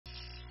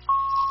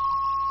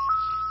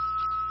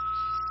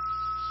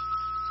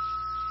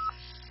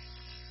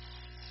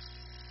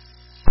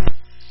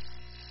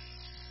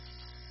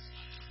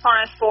On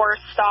us for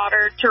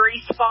Stoddard to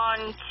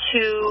respond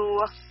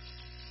to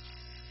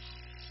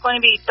going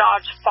to be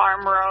Dodge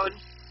Farm Road,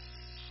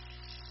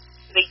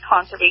 the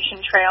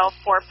conservation trail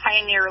for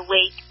Pioneer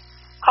Lake.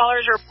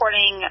 Callers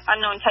reporting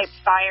unknown type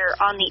fire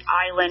on the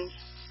island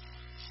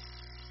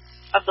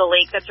of the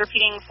lake. That's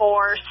repeating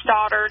for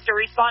Stoddard to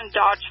respond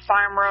Dodge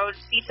Farm Road,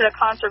 be to the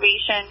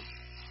conservation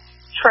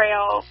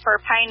trail for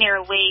Pioneer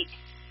Lake.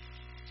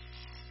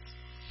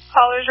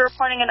 Callers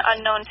reporting an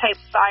unknown type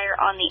fire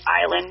on the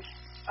island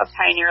of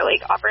Pioneer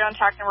Lake. Operate on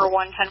track number 1,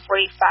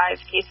 1045,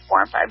 case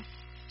 4 and 5.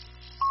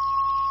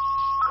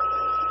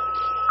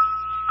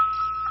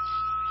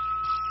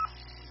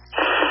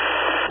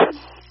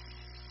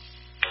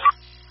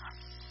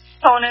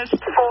 Bonus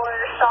for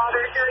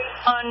Stoddard to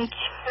respond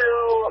to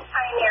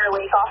Pioneer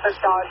Lake off of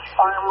Dodge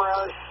Farm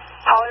Road.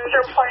 Callers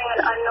reporting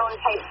an unknown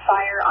type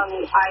fire on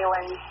the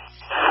island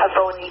of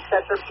the lake.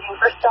 That's repeating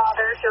for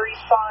Stoddard to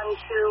respond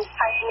to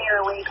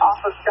Pioneer Lake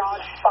off of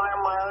Dodge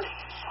Farm Road.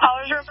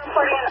 Callers are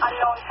reporting an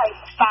unknown type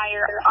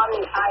fire on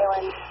the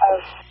island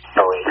of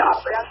the lake.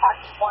 Operate on track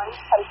 1,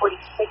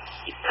 1046,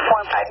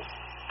 4 and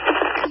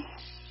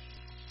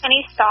 5.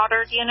 Any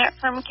Stoddard unit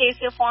from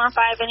KC 4 and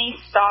 5? Any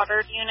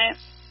Stoddard unit?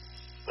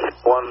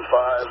 1-5,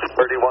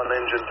 31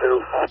 engine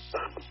 2.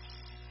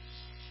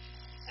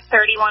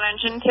 31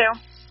 engine 2.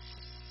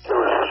 2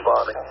 is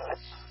responding.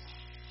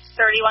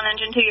 31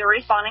 engine 2, you're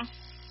responding.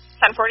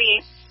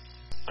 1048.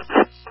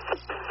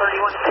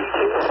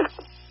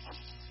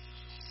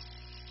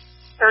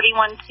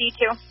 31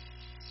 C2.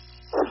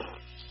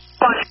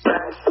 31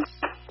 C2.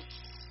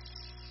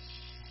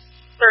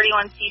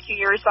 31 C2,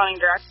 you're responding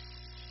direct.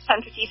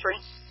 1053.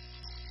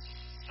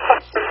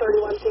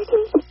 31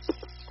 C2.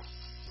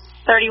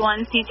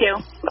 31 C2.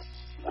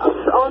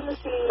 On the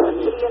scene, the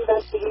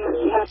investigators,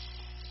 we have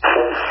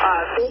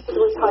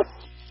basically tried to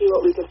see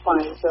what we could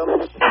find, so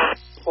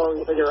before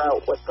we figure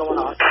out what's going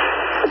on.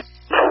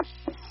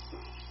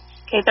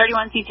 Okay,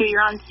 31 C2,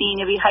 you're on scene.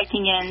 You'll be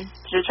hiking in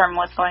to determine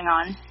what's going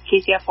on.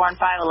 KCF 4 and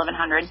 5,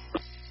 1100.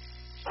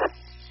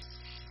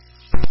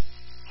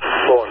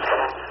 4 and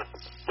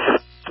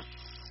 5.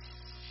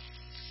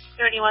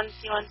 31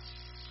 C1.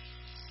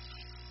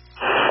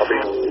 I'll be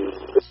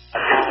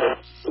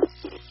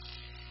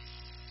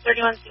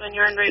 31 C1,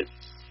 you're en route.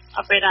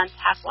 Operate on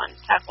TAC 1,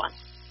 TAC 1.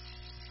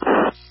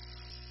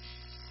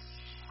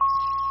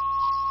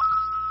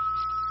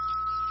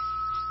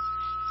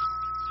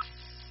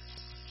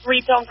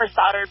 Re-tone for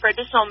Stoddard for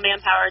additional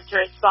manpower to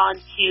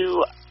respond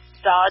to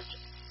Dodge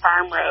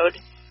Farm Road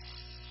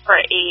for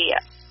a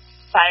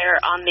fire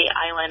on the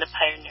island of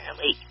Pioneer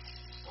Lake.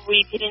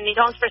 Repeating the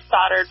tones for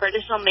Stoddard for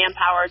additional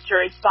manpower to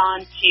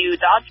respond to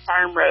Dodge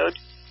Farm Road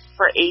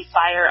for a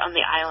fire on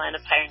the island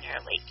of Pioneer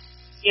Lake.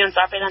 Units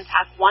operate on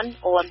TAC 1,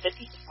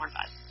 1150, 4 and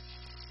 5.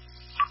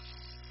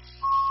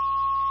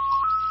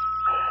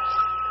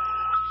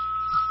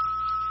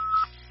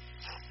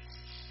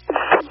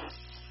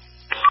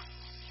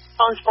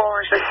 Phones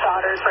forward for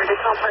Stoddard for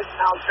additional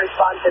personnel to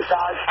respond to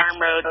Dodge Farm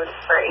Road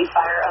for a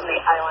fire on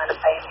the island of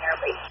Pioneer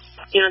Lake.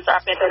 Units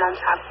operated on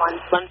TAC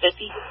 1,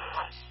 150.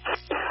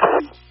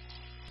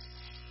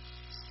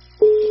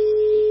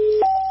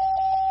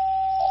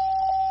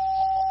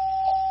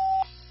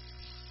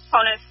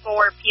 Bonus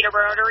for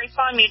Peterborough to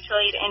respond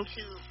mutually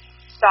into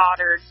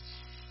Stoddard.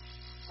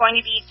 Going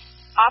to be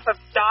off of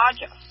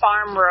Dodge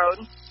Farm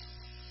Road.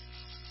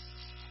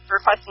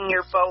 Requesting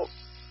your boat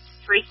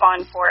to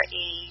respond for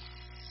a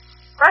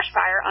brush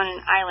fire on an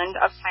island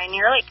of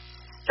Pioneer Lake.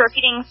 So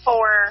repeating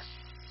for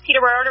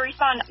Peterborough to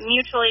respond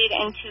mutually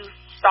into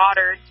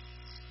Stoddard,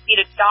 be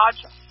to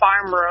Dodge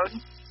Farm Road.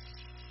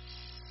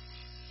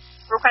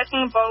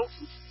 Requesting a boat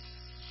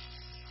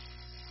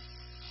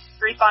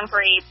to respond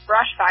for a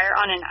brush fire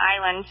on an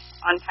island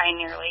on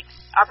Pioneer Lake.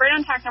 Operate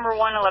on TAC number 1,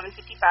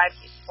 1155,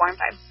 4 and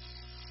 5.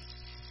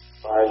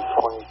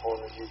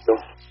 524 U2.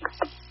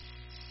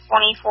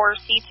 24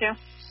 C2.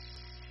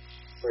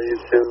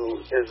 U2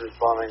 is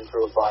responding to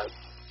a 5.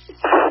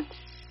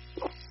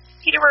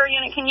 Peterborough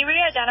unit, can you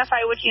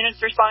re-identify which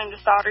unit's responding to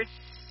Stoddard?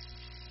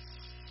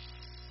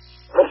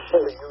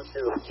 U2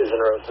 is en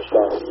route to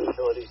Stoddard.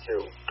 Utility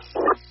 2.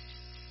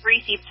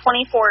 Received.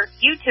 24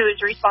 U2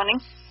 is responding.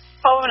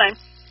 1209.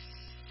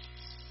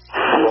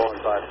 4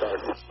 and 5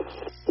 Stoddard.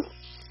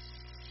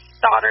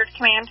 Stoddard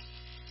command.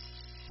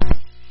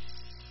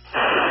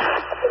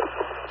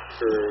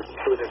 For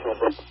 2 additional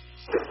information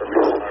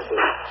on our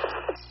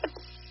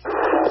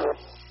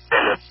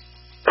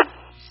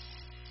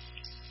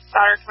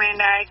Stoddard command,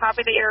 I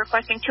copy that you're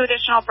requesting 2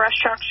 additional brush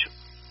trucks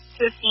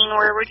to the scene.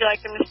 Where would you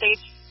like them to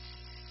stage?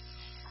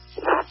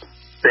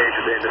 Stage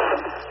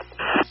abandoned.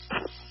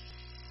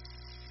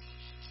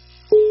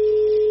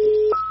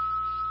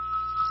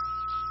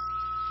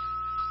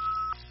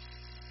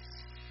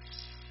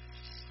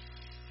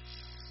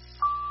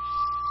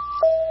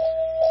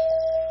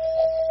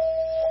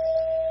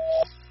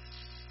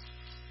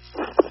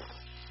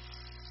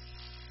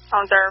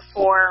 Phones are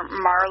for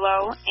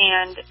Marlowe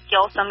and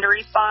Gilsum to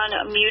respond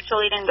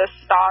mutually into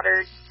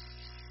Stoddard.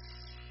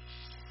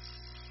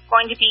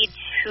 Going to be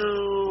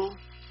to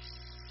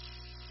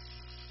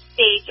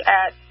stage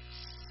at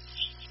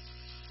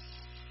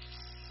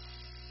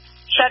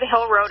Shed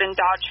Hill Road and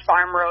Dodge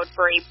Farm Road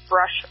for a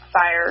brush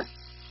fire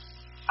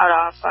out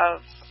off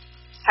of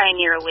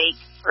Pioneer Lake.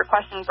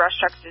 Requesting brush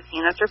trucks to the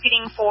scene. That's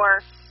repeating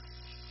for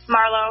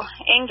Marlow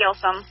and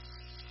Gilsum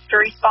to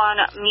respawn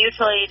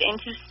mutilated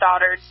into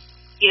Stoddard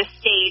via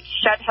stage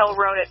Shed Hill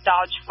Road at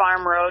Dodge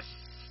Farm Road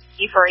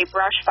for a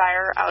brush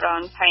fire out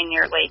on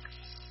Pioneer Lake.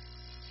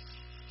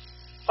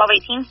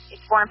 1218,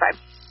 it's 4 and 5.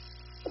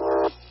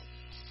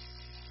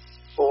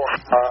 4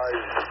 and 5,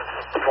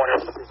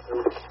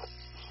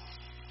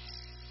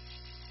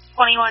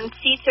 21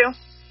 C2.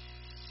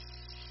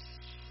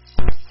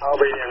 I'll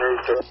be en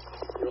route to.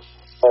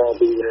 I'll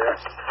be there.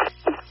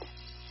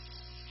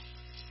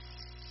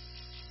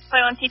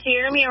 21 C2,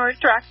 you're going to be en route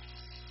direct.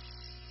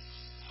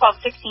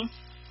 1216.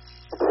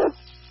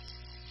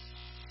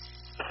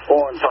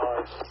 4 and 5,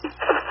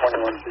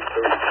 21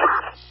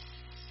 C2.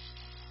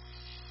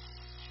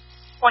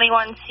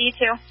 21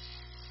 C2.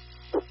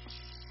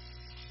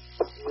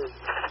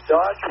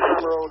 Dodge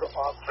Farm Road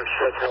off the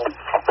Shed Hill.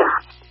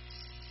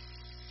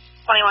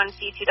 21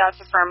 C2, that's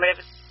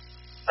affirmative.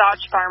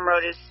 Dodge Farm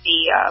Road is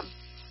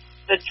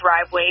the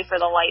driveway for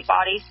the light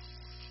bodies.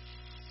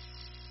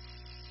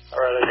 All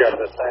right, I got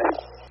that. Thanks.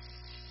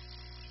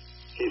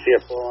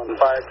 TCF 4 and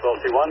 5,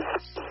 12C1.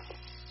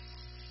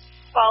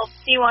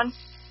 12C1.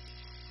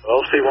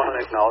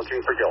 12C1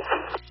 acknowledging for Gilson.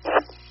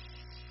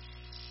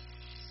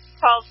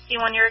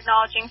 12C1, you're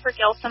acknowledging for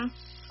Gilsum.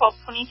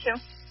 1222.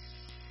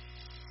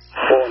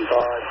 4 and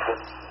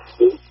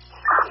 5.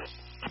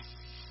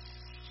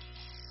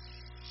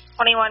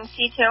 21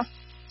 C2.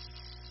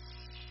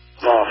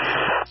 Off.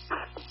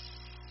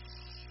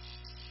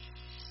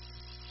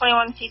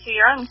 21 C2,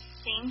 you're on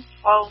scene.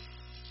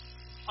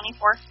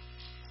 1224.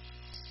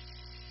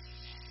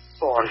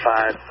 4 and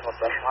 5.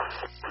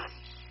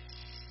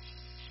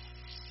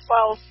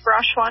 12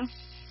 brush 1.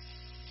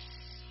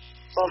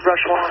 12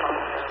 brush 1.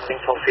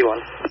 12C1.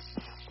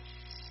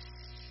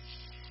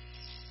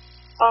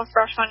 12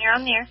 brush 1, you're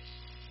on the air.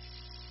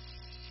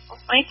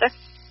 1226.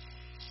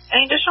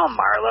 Any additional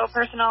Marlow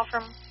personnel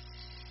from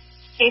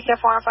KCF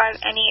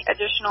 405? Any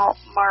additional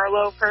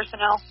Marlow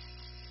personnel?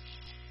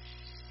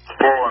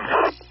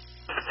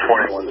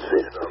 21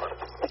 C7.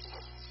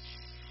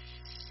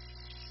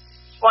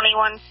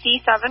 21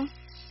 C7.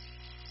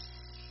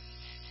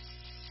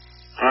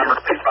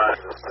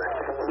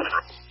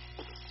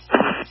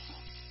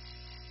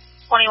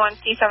 21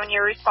 C7,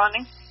 you're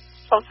responding.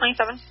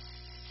 1227.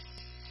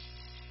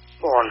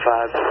 4 and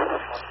 5.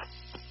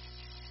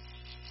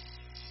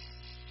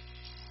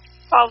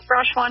 12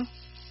 brush 1.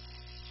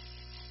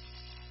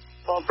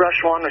 12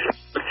 brush 1,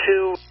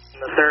 2,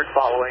 and the third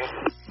following.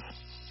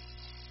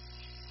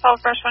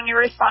 12 brush 1, you're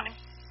responding.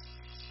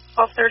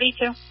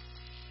 1232.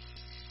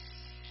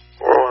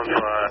 4 and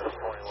 5.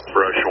 21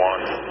 brush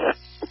 1.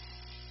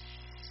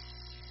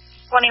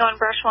 21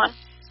 brush 1.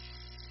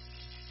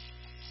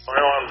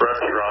 21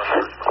 brush run.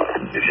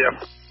 Yep.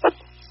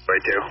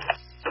 Right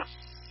 2.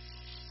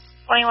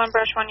 21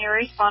 brush 1, you're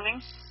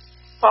responding.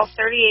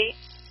 1238.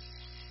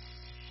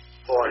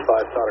 4 and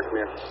 5, Stoddard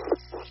command.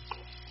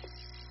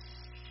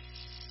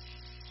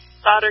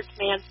 Stoddard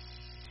command.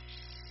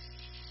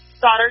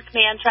 Stoddard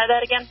command, try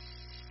that again.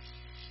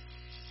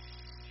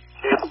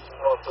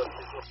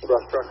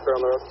 Brush trucks are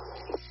on the road.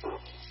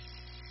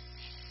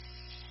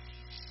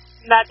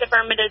 That's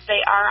affirmative.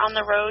 They are on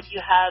the road.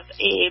 You have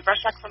a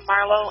brush truck from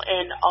Marlow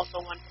and also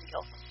one from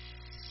Gilson.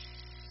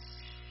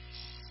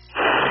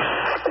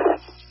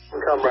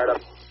 Come right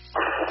up.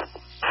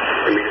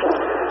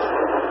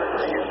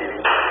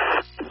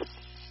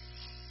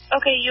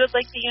 Okay, you would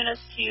like the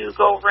units to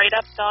go right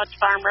up Dodge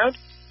Farm Road.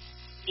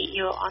 Meet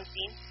you on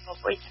scene.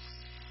 1246.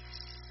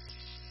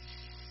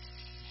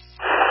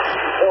 4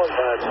 and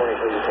 5,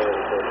 23,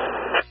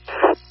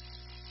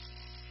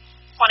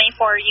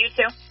 24, you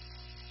two.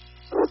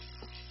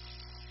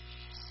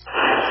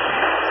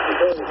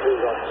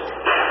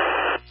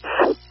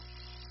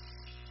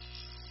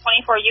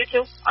 24, you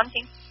two, on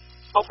scene.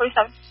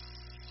 1247.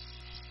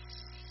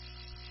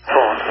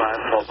 4 and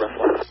 5, 12 brush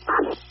 1.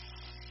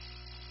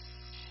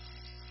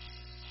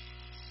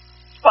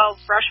 12,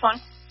 brush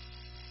 1.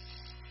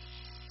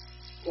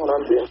 1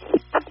 on scene.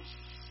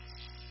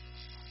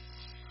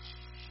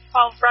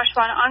 12, brush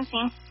 1, on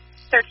scene.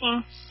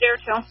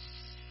 1302.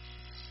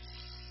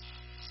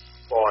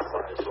 4 and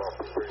 5, 12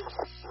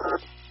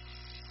 3.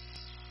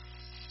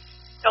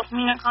 Gilson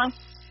unit con.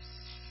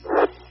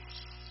 12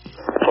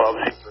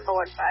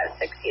 4 and 5,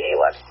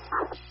 16A1.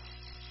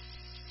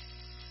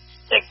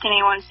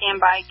 16A1,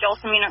 standby.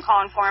 Gilson unit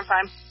calling 4 and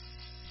 5.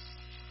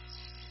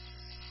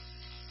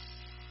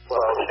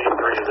 12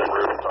 C3 is en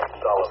route from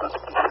Sullivan.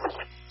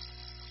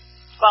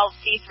 12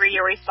 C3,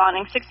 you're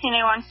responding.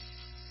 16A1.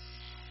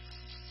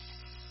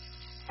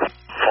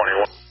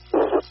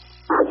 21.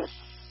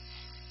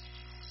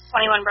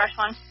 21, brush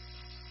 1.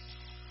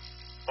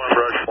 1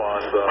 brush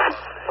 1,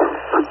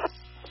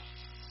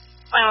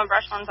 21,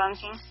 brush 1's on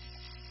scene.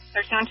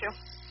 1312.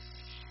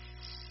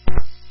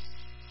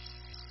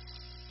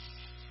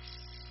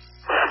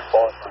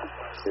 4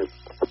 and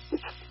 5.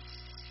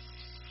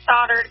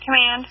 Stoddard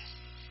Command.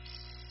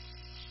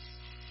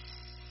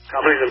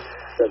 Companies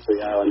That's the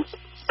island.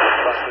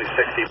 approximately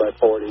 60 by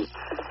 40.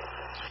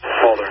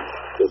 Boulder.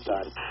 Good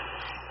time.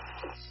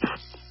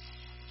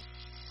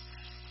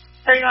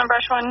 31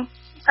 Brush 1.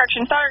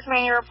 Correction, Stoddard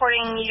Command, you're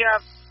reporting you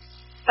have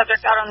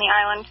subjects out on the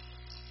island.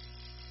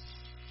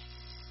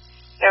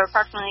 They're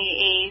approximately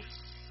a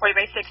 40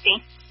 by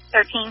 60.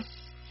 13.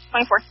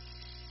 24.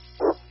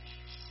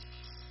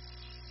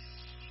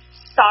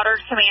 Stoddard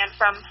Command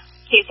from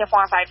KC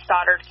 415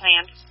 Stoddard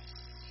Command.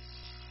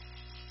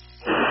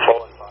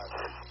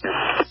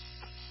 415.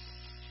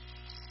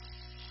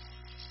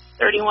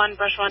 31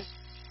 Brush 1.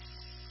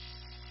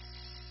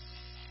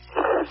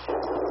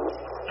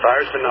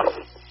 Fire's been up.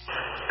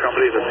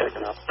 Companies are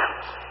picking up.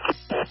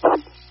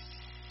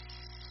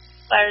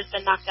 Fire's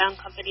been knocked down.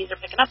 Companies are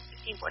picking up.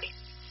 1540.